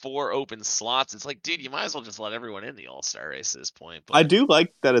 and there's 4 open slots. It's like, dude, you might as well just let everyone in the All-Star race at this point. But I do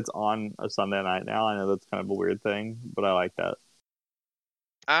like that it's on a Sunday night now. I know that's kind of a weird thing, but I like that.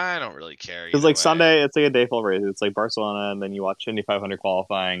 I don't really care because like Sunday, it's like a day full race. It's like Barcelona, and then you watch Indy 500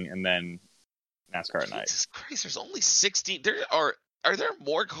 qualifying, and then NASCAR at night. Jesus Christ, there's only 16. Are there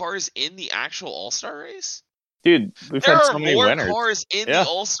more cars in the actual All-Star race? Dude, we've had so many winners. There are more cars in the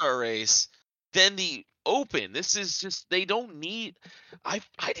All-Star race than the Open. This is just, they don't need... I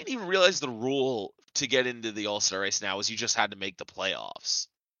didn't even realize the rule to get into the All-Star race now was you just had to make the playoffs.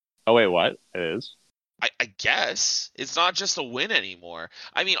 Oh, wait, what? It is? I guess. It's not just a win anymore.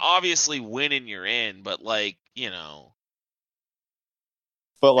 I mean, obviously winning you're in, but But,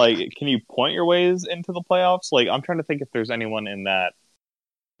 can you point your ways into the playoffs? I'm trying to think if there's anyone in that.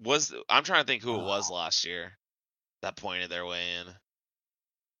 I'm trying to think who it was last year that pointed their way in.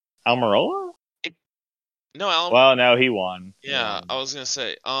 Almirola? No, Almirola. Well, no, he won. Yeah, I was going to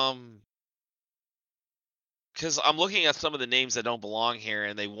say, because I'm looking at some of the names that don't belong here,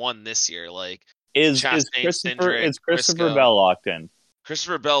 and they won this year, Is Christopher Bell locked in?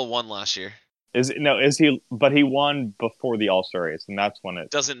 Christopher Bell won last year. Is he? But he won before the All-Star race, and that's when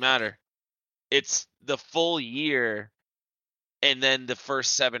it doesn't matter. It's the full year, and then the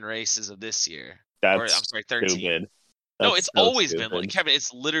first 7 races of this year. I'm sorry, 13. Stupid. No, it's always been Kevin.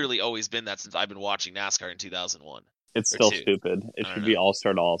 It's literally always been that since I've been watching NASCAR in 2001. It's still stupid. It should be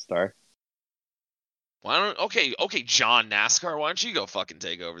All-Star to All-Star. Why don't? Okay, John NASCAR. Why don't you go fucking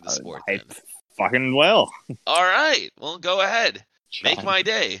take over the sport? I fucking will. All right, well, go ahead. Make my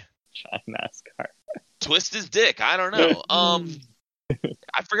day. John NASCAR. Twist his dick. I don't know.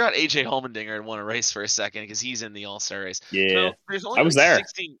 I forgot AJ Allmendinger had won a race for a second because he's in the All-Star race. Yeah, so there's only I was there.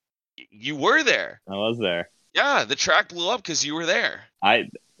 16... You were there. I was there. Yeah, the track blew up because you were there. My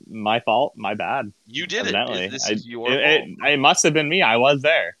fault. My bad. You did Evidently. it. This is your fault. It must have been me. I was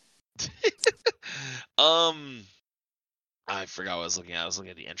there. I forgot what I was looking at. I was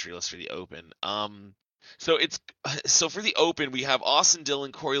looking at the entry list for the Open. So for the Open, we have Austin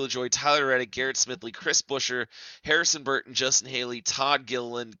Dillon, Corey LaJoie, Tyler Reddick, Garrett Smithley, Chris Buescher, Harrison Burton, Justin Haley, Todd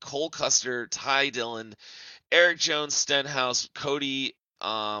Gilliland, Cole Custer, Ty Dillon, Eric Jones, Stenhouse, Cody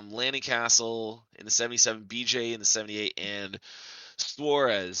Lannicastle in the 77, BJ in the 78, and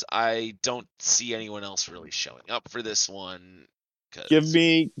Suarez. I don't see anyone else really showing up for this one. Give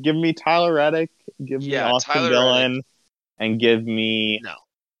me Tyler Reddick, give me Austin Dillon, and give me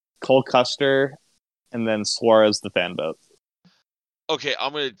Cole Custer, and then Suarez the fan vote. Okay,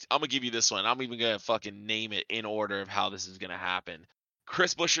 I'm gonna give you this one. I'm even gonna fucking name it in order of how this is gonna happen.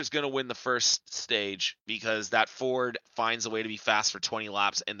 Chris Buescher's gonna win the first stage because that Ford finds a way to be fast for 20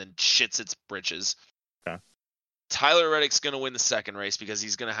 laps and then shits its britches. Okay. Tyler Reddick's gonna win the second race because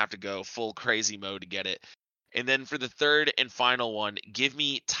he's gonna have to go full crazy mode to get it. And then for the third and final one, give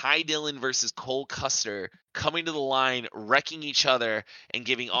me Ty Dillon versus Cole Custer coming to the line, wrecking each other, and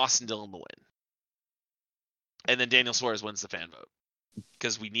giving Austin Dillon the win. And then Daniel Suarez wins the fan vote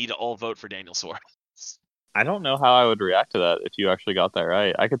because we need to all vote for Daniel Suarez. I don't know how I would react to that if you actually got that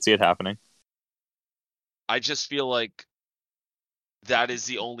right. I could see it happening. I just feel like that is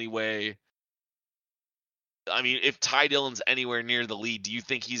the only way. I mean, if Ty Dillon's anywhere near the lead, do you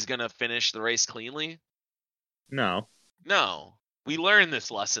think he's going to finish the race cleanly? No. We learned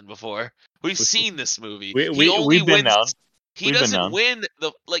this lesson before. We've seen this movie. We've been known. He doesn't win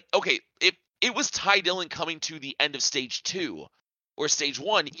the if it was Ty Dillon coming to the end of stage 2 or stage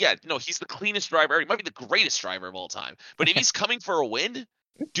 1, he's the cleanest driver. He might be the greatest driver of all time. But if he's coming for a win,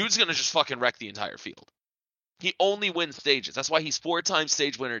 dude's gonna just fucking wreck the entire field. He only wins stages. That's why he's 4-time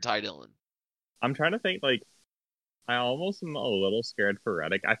stage winner Ty Dillon. I'm trying to think, like, I almost am a little scared for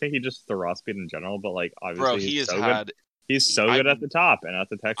Reddick. I think he just the raw speed in general, but like Bro, obviously he he's has so had. good. He's so good at the top, and at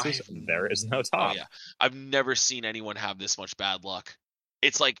the Texas, there is no Oh top. yeah, I've never seen anyone have this much bad luck.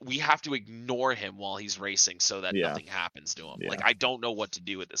 It's like we have to ignore him while he's racing so that Yeah. nothing happens to him. Yeah. Like I don't know what to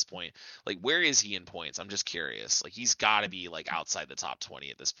do at this point. Like where is he in points? I'm just curious. Like he's got to be like outside the top 20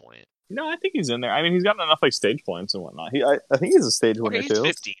 at this point. No, I think he's in there. I mean, he's gotten enough like stage points and whatnot. I think he's a stage winner Okay,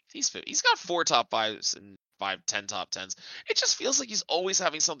 he's too. 15th. He's got 4 top 5s and 10 top 10s. It just feels like he's always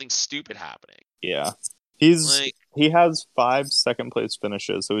having something stupid happening. Yeah, he has 5 second place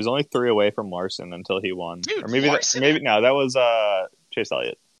finishes, so he's only 3 away from Larson until he won. Dude, Or maybe that was Chase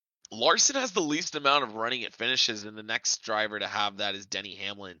Elliott. Larson has the least amount of running at finishes, and the next driver to have that is Denny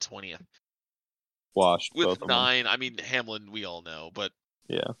Hamlin, 20th. Washed With both of 9. I mean, Hamlin, we all know, but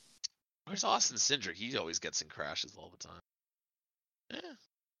yeah. Where's Austin Cindric? He always gets in crashes all the time. Yeah,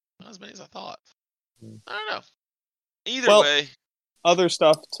 not as many as I thought. I don't know. Either way. Other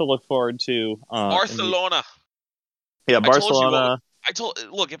stuff to look forward to. Barcelona. Barcelona.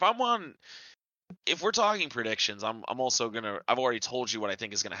 Look, if we're talking predictions, I've already told you what I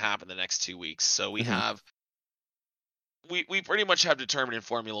think is gonna happen the next 2 weeks. So we pretty much have determined in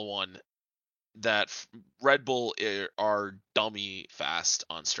Formula One that Red Bull are dummy fast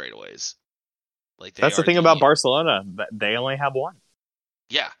on straightaways. Like that's the thing about Barcelona. They only have one.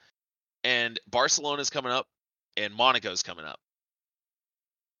 Yeah, and Barcelona's coming up, and Monaco's coming up.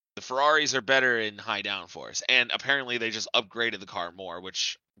 The Ferraris are better in high downforce, and apparently they just upgraded the car more,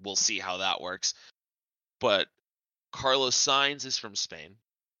 which we'll see how that works. But Carlos Sainz is from Spain.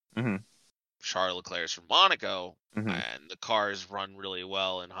 Mm-hmm. Charles Leclerc is from Monaco, mm-hmm. and the cars run really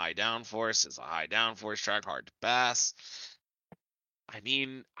well in high downforce. It's a high downforce track, hard to pass. I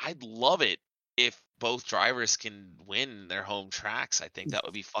mean, I'd love it if both drivers can win their home tracks. I think that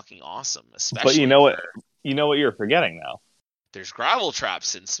would be fucking awesome. Especially, but you know what you're forgetting though. There's gravel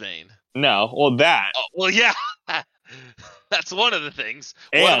traps in Spain. No, well that. Oh, well, yeah, that's one of the things.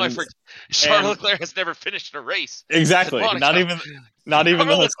 Charles Leclerc has never finished a race. Exactly. Not even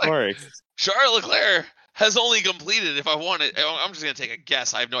the historic. Charles Leclerc has only completed, if I want it, I'm just gonna take a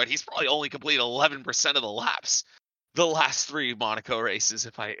guess. I have no idea. He's probably only completed 11% of the laps the last 3 Monaco races.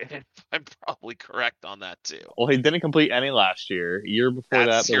 If I'm probably correct on that too. Well, he didn't complete any last year. Year before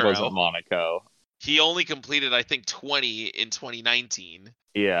that, there wasn't Monaco. He only completed, I think, 20 in 2019.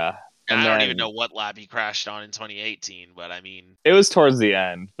 Yeah. And I don't even know what lap he crashed on in 2018, but I mean... It was towards the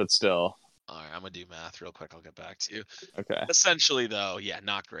end, but still. Alright, I'm going to do math real quick. I'll get back to you. Okay. Essentially, though, yeah,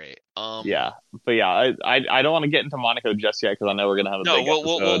 not great. Yeah, but yeah, I don't want to get into Monaco just yet because I know we're going to have a big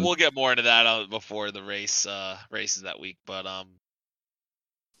episode. We'll get more into that before the races that week, but...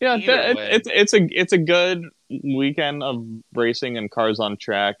 Yeah, it's a good weekend of racing and cars on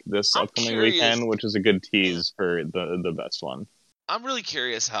track this upcoming weekend, which is a good tease for the best one. I'm really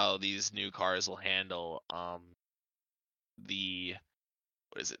curious how these new cars will handle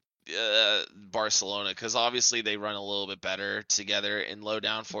Barcelona, because obviously they run a little bit better together in low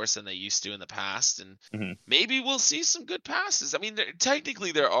downforce than they used to in the past, and maybe we'll see some good passes. I mean,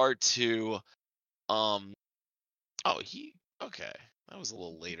 technically there are 2. Okay. That was a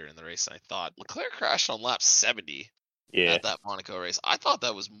little later in the race than I thought. Leclerc crashed on lap 70 at that Monaco race. I thought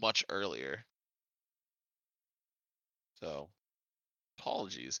that was much earlier. So,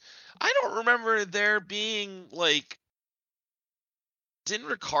 apologies. I don't remember there being, like... Didn't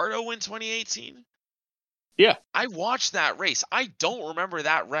Ricciardo win 2018? Yeah. I watched that race. I don't remember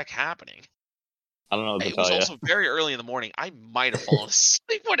that wreck happening. I don't know what to tell you. It you. was also very early in the morning. I might have fallen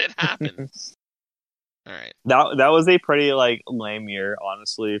asleep when it happened. All right. That was a pretty lame year,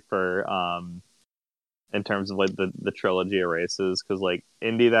 honestly, for in terms of the trilogy of races, because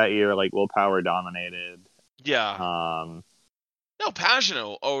Indy that year Will Power dominated. Yeah. No,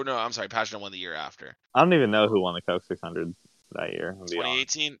 Pagano. Oh no, I'm sorry. Pagano won the year after. I don't even know who won the Coke 600 that year.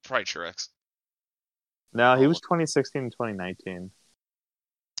 2018, probably Truex. No, he was 2016 and 2019.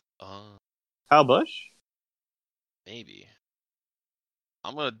 Kyle Busch? Maybe.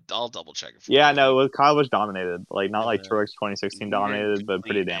 I'll double check it. Yeah, no, Kyle Busch dominated. Not like Truex 2016 dominated, but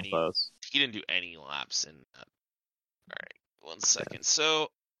pretty damn close. He didn't do any laps in that. All right, 1 second. Okay. So,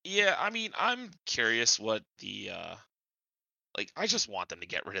 yeah, I mean, I'm curious what the I just want them to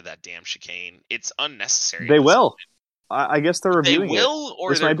get rid of that damn chicane. It's unnecessary. They will. I guess they're reviewing it. They will, or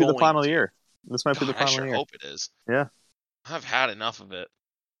this might be the final year. This might be the final year. I hope it is. Yeah. I've had enough of it.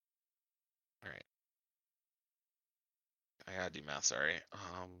 All right. I gotta do math, sorry.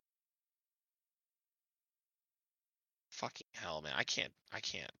 Fucking hell, man. I can't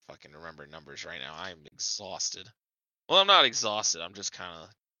fucking remember numbers right now. I'm exhausted. Well, I'm not exhausted. I'm just kind of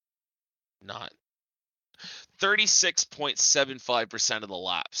not. 36.75% of the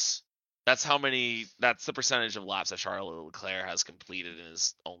laps. That's the percentage of laps that Charles Leclerc has completed in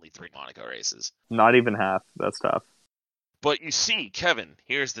his only 3 Monaco races. Not even half. That's tough. But you see, Kevin,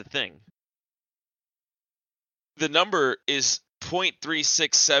 here's the thing. The number is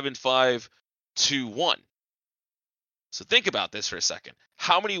 0.3675 to 1. So think about this for a second.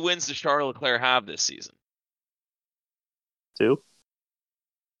 How many wins does Charles Leclerc have this season? 2.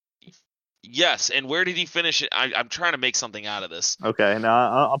 Yes, and where did he finish it? I'm trying to make something out of this. Okay,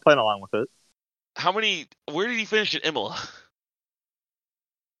 now I'm playing along with it. Where did he finish at Imola?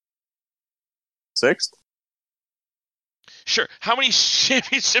 6th? Sure. How many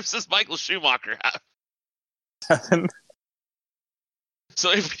championships does Michael Schumacher have? 7.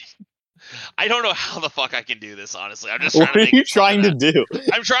 So I don't know how the fuck I can do this, honestly. I'm just What are you trying to do?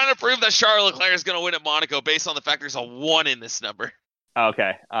 I'm trying to prove that Charles Leclerc is going to win at Monaco based on the fact there's a 1 in this number.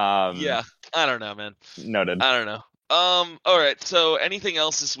 Okay. Yeah, I don't know, man. Noted. I don't know. All right. So, anything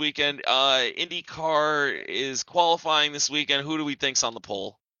else this weekend? IndyCar is qualifying this weekend. Who do we think's on the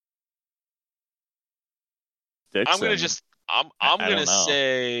pole? Dixon. I'm gonna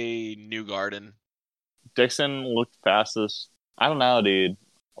say Newgarden. Dixon looked fastest. I don't know, dude.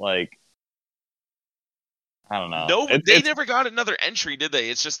 Like, I don't know. No, they never got another entry, did they?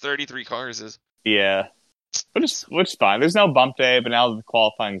 It's just 33 cars. Yeah. Which is fine. There's no bump day, but now the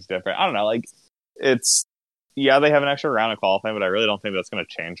qualifying's different. I don't know. Like, yeah, they have an extra round of qualifying, but I really don't think that's going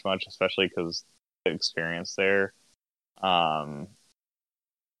to change much, especially because the experience there. In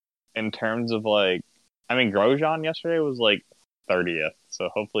terms of, like, I mean, Grosjean yesterday was, like, 30th, so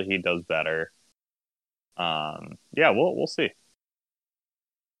hopefully he does better. Yeah, we'll see.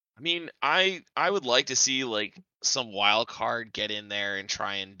 I mean, I would like to see, like, some wild card get in there and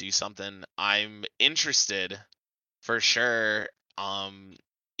try and do something. I'm interested for sure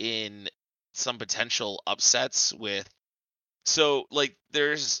in some potential upsets with, so like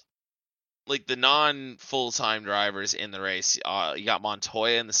there's like the non full-time drivers in the race. You got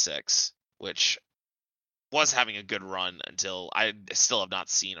Montoya in the 6, which was having a good run until I still have not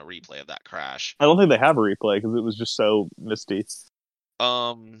seen a replay of that crash. I don't think they have a replay because it was just so misty.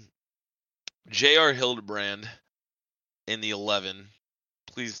 J.R. Hildebrand in the 11.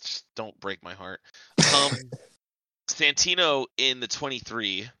 Please just don't break my heart. Santino in the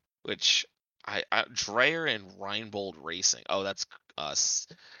 23, which Dreyer and Reinbold Racing. Oh, that's us.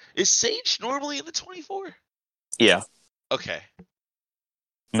 Is Sage normally in the 24? Yeah. Okay.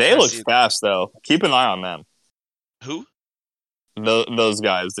 They look fast, though. Keep an eye on them. Who? Those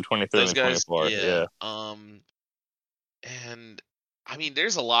guys, the 23 and the 24. Yeah. And I mean,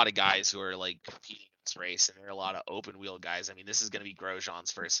 there's a lot of guys who are like competing in this race, and there are a lot of open wheel guys. I mean, this is going to be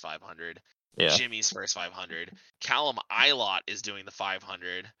Grosjean's first 500, Jimmy's first 500. Callum Ilott is doing the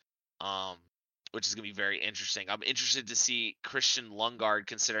 500, which is going to be very interesting. I'm interested to see Christian Lundgaard,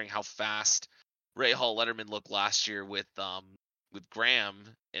 considering how fast Ray Hall Letterman looked last year with Graham,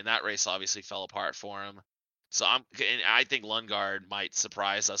 and that race obviously fell apart for him. So I think Lundgaard might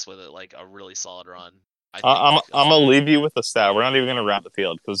surprise us with like a really solid run. I'm gonna leave you with a stat. We're not even gonna wrap the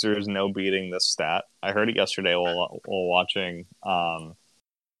field because there's no beating this stat. I heard it yesterday while watching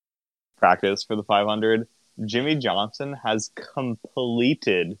practice for the 500. Jimmy Johnson has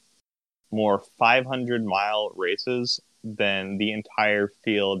completed more 500-mile races than the entire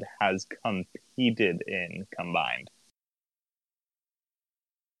field has competed in combined.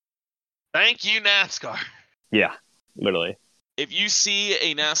 Thank you, NASCAR. Yeah, literally. If you see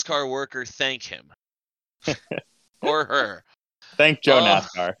a NASCAR worker, thank him. Or her. Thank Joe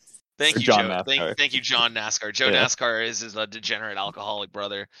NASCAR. Thank you, John Joe. NASCAR. Thank you, John NASCAR. Joe NASCAR is a degenerate alcoholic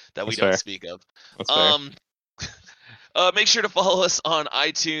brother that we don't speak of. Make sure to follow us on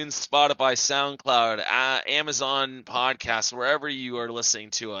iTunes, Spotify, SoundCloud, Amazon Podcasts, wherever you are listening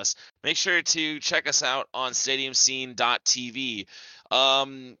to us. Make sure to check us out on StadiumScene.tv.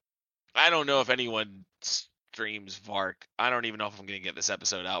 I don't know if anyone streams VARC. I don't even know if I'm going to get this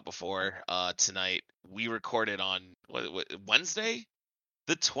episode out before tonight. We recorded on Wednesday,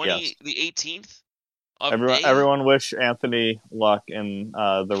 the 18th. Everyone wish Anthony luck in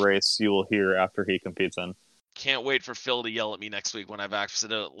the race you will hear after he competes in. Can't wait for Phil to yell at me next week when I've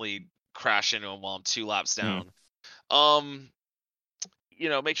accidentally crashed into him while I'm 2 laps down.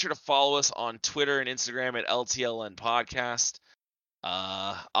 Make sure to follow us on Twitter and Instagram at LTLN Podcast.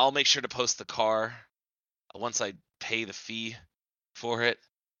 I'll make sure to post the car once I pay the fee for it.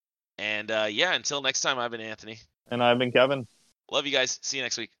 And until next time, I've been Anthony. And I've been Kevin. Love you guys. See you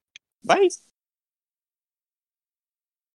next week. Bye.